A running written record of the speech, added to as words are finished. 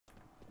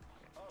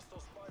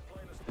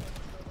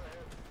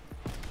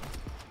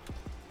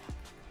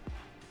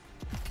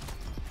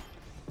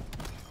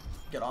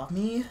Get off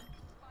me.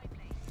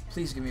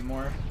 Please give me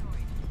more.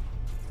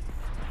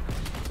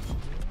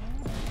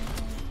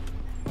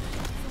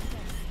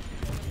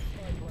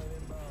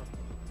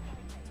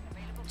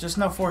 Just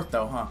no fourth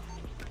though, huh?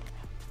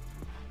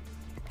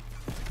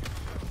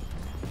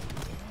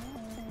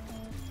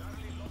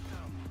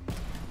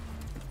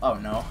 Oh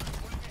no.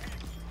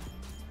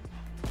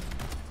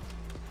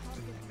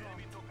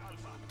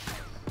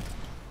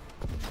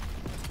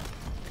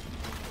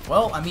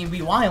 Well, I mean, we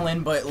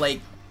wildin', but like,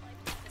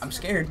 I'm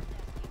scared.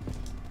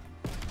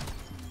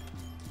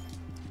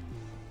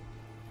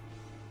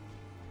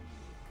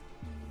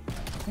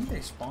 I think they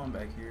spawn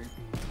back here.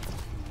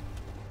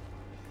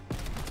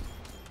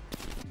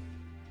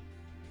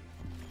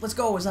 Let's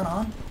go, is that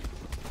on?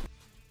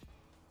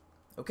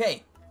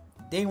 Okay,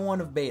 day 1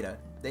 of beta.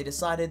 They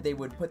decided they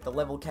would put the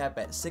level cap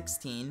at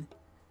 16.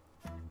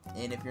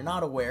 And if you're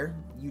not aware,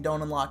 you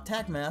don't unlock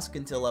Tac Mask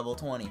until level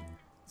 20.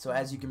 So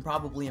as you can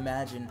probably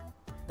imagine,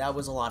 that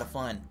was a lot of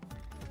fun.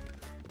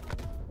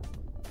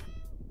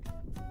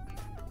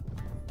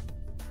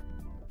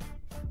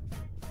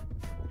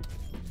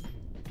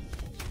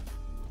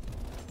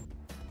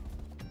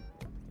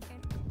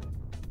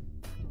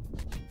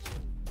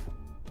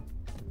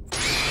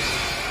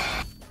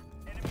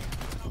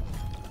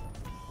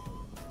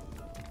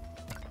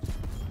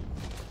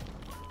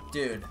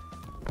 Dude.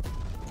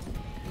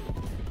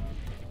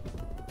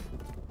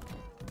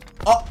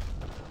 Oh!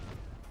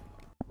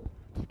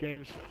 This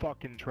game's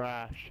fucking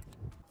trash.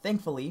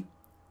 Thankfully,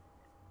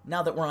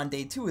 now that we're on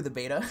day 2 of the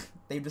beta,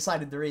 they've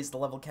decided to raise the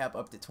level cap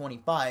up to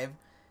 25,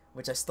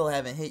 which I still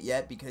haven't hit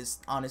yet because,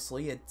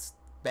 honestly, it's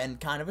been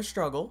kind of a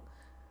struggle.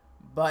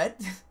 But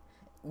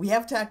we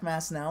have Tac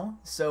Mask now,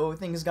 so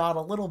things got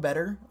a little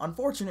better.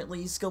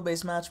 Unfortunately,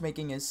 skill-based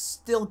matchmaking is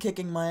still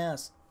kicking my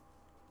ass.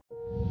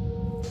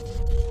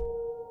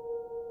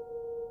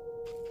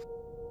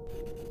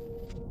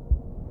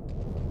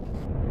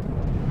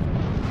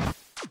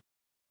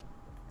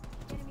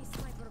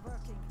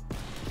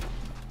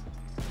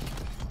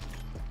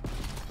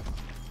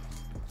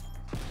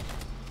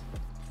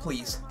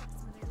 Please.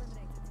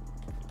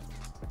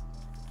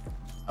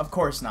 Of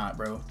course not,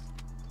 bro.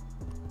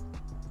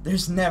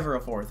 There's never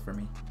a fourth for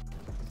me.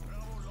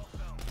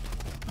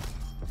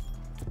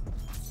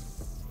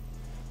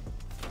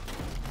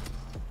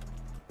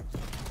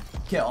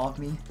 Get off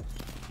me.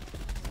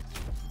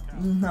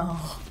 No.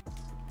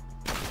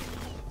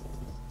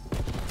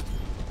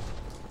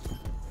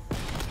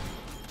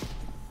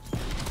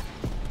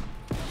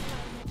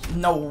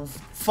 No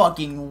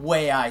fucking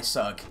way I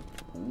suck.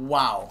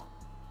 Wow.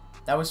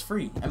 That was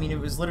free. I mean, it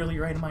was literally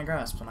right in my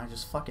grasp, and I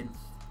just fucking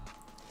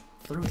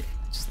threw it.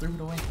 Just threw it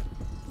away.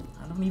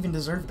 I don't even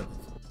deserve to live.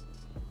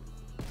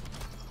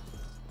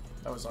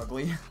 That was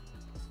ugly.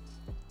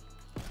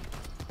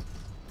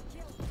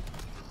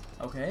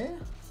 Okay.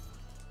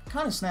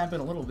 Kind of snapping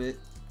a little bit.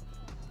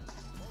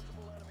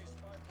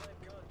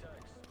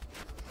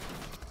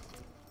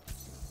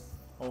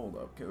 Hold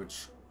up,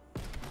 coach.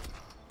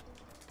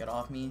 Get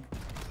off me.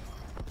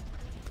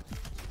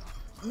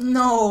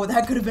 No,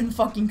 that could have been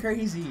fucking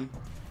crazy.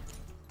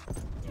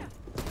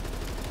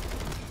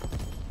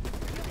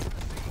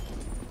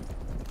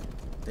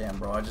 Damn,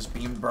 bro, I just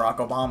beamed Barack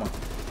Obama.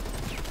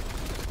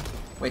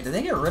 Wait, did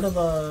they get rid of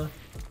the...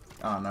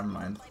 Oh, never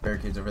mind.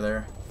 Barricades over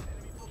there.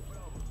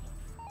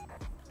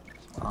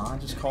 Aw, I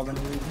just called an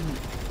UAV.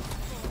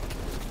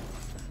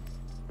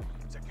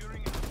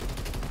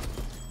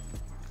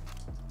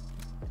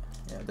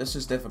 Yeah, this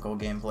is difficult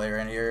gameplay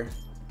right here.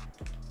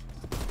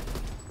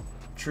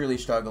 Truly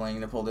struggling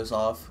to pull this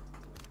off.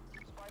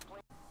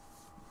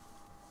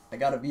 I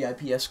got a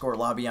VIP escort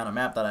lobby on a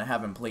map that I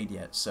haven't played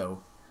yet,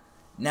 so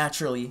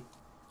naturally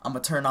I'm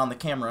gonna turn on the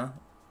camera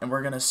and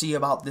we're gonna see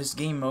about this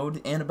game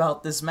mode and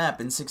about this map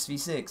in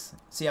 6v6.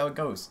 See how it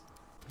goes.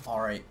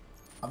 Alright,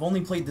 I've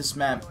only played this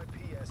map.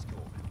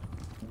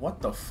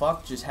 What the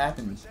fuck just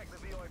happened?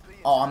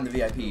 Oh, I'm the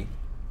VIP.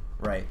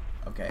 Right,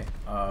 okay.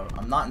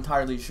 I'm not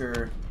entirely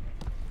sure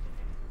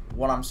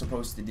what I'm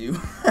supposed to do.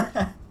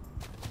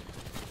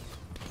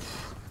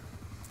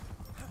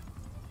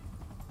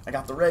 I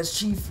got the res,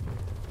 chief.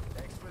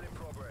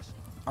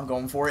 I'm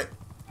going for it.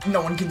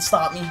 No one can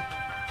stop me.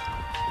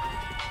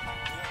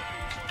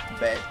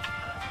 Bet.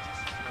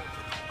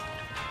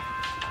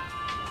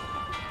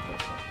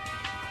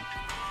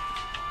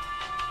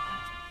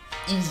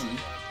 Easy.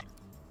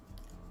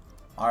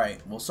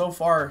 Alright, well so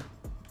far,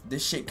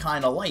 this shit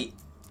kinda light.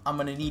 I'm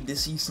gonna need to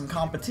see some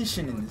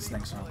competition in this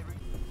next one.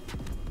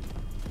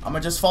 I'm gonna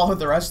just follow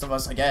the rest of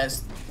us, I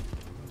guess.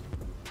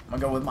 I'm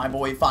gonna go with my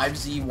boy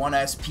 5Z,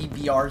 1S,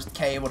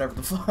 PBRK, whatever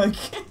the fuck.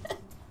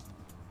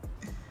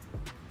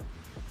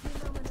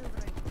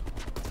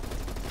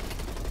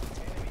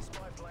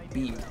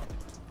 B.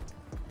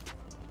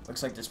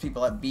 Looks like there's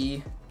people at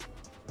B.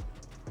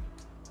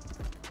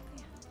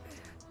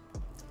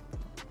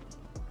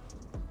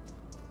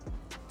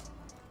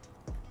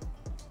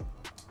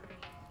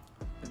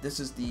 But this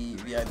is the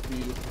VIP.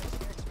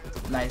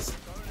 Nice.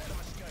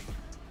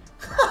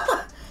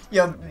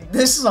 Yo,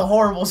 this is a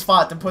horrible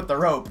spot to put the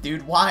rope,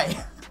 dude.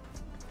 Why?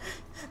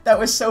 That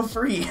was so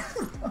free.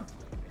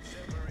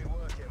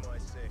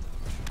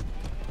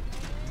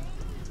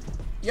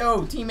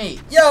 Yo,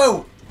 teammate.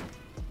 Yo!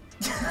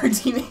 Our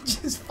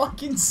teammate just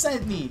fucking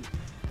sent me.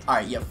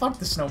 Alright, yeah, fuck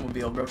the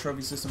snowmobile, bro.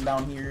 Trophy system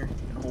down here.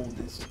 And hold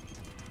this.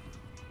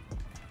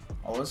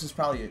 Oh, this is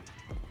probably it.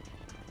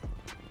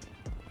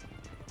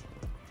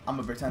 I'm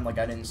gonna pretend like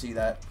I didn't see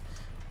that.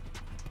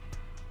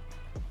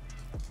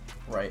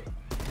 Right.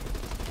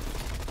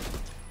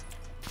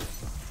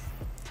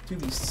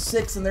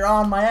 2v6 and they're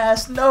on my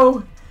ass.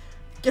 No!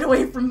 Get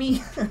away from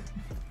me!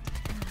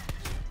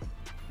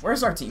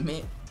 Where's our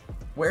teammate?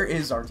 Where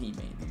is our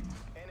teammate, dude?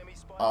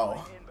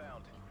 Oh.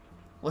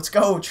 Let's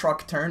go,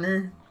 Truck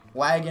Turner.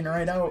 Lagging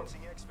right out.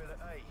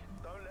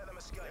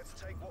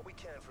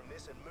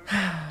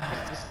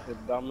 This is the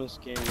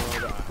dumbest game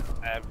mode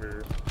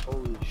ever.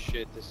 Holy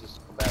shit, this is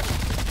bad.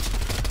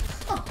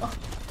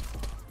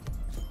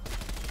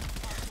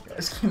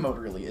 This game mode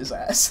really is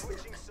ass.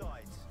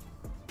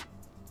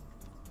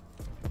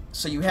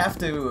 So you have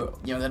to,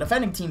 you know, the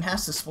defending team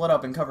has to split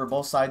up and cover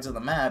both sides of the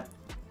map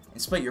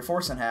and split your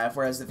force in half,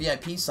 whereas the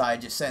VIP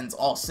side just sends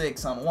all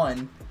 6 on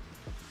one.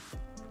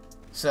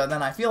 So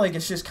then I feel like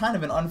it's just kind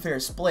of an unfair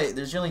split.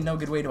 There's really no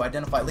good way to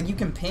identify. Like, you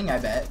can ping, I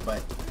bet,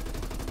 but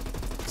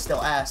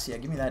still ass. Yeah,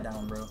 give me that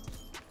down, bro.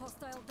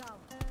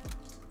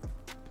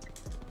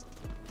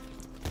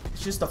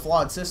 It's just a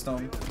flawed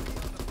system.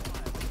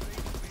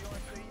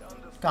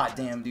 God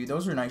damn, dude.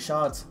 Those are nice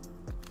shots.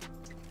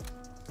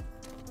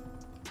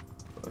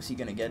 Oh, is he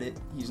gonna get it?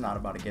 He's not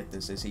about to get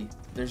this, is he?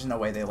 There's no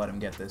way they let him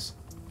get this.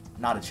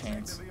 Not a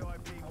chance.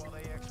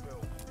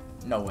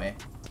 No way.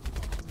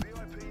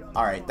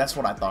 Alright, that's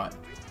what I thought.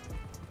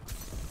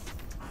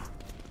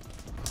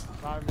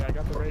 I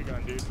got the ray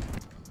gun, dude.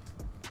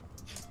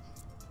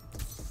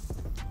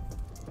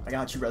 I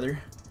got you,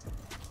 brother.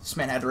 This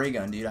man had a ray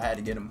gun, dude. I had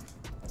to get him.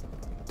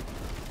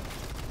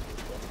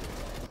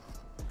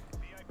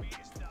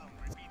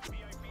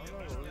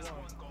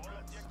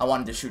 I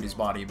wanted to shoot his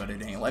body, but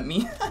it ain't let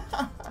me.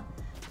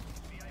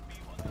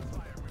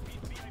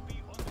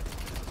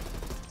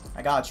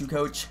 I got you,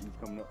 coach.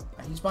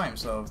 He's by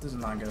himself. This is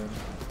not good.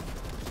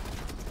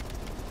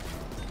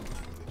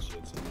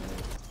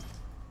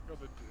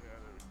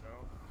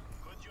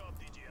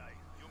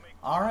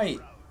 Alright.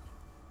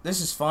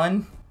 This is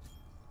fun.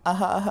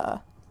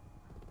 How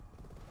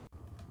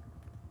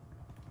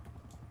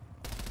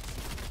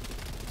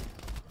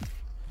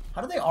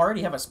do they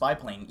already have a spy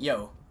plane?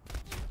 Yo.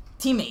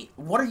 Teammate,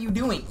 what are you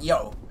doing?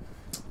 Yo.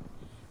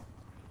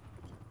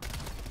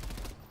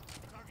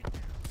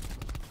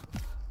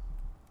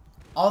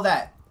 All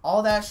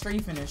that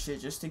strafing and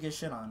shit just to get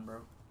shit on, bro.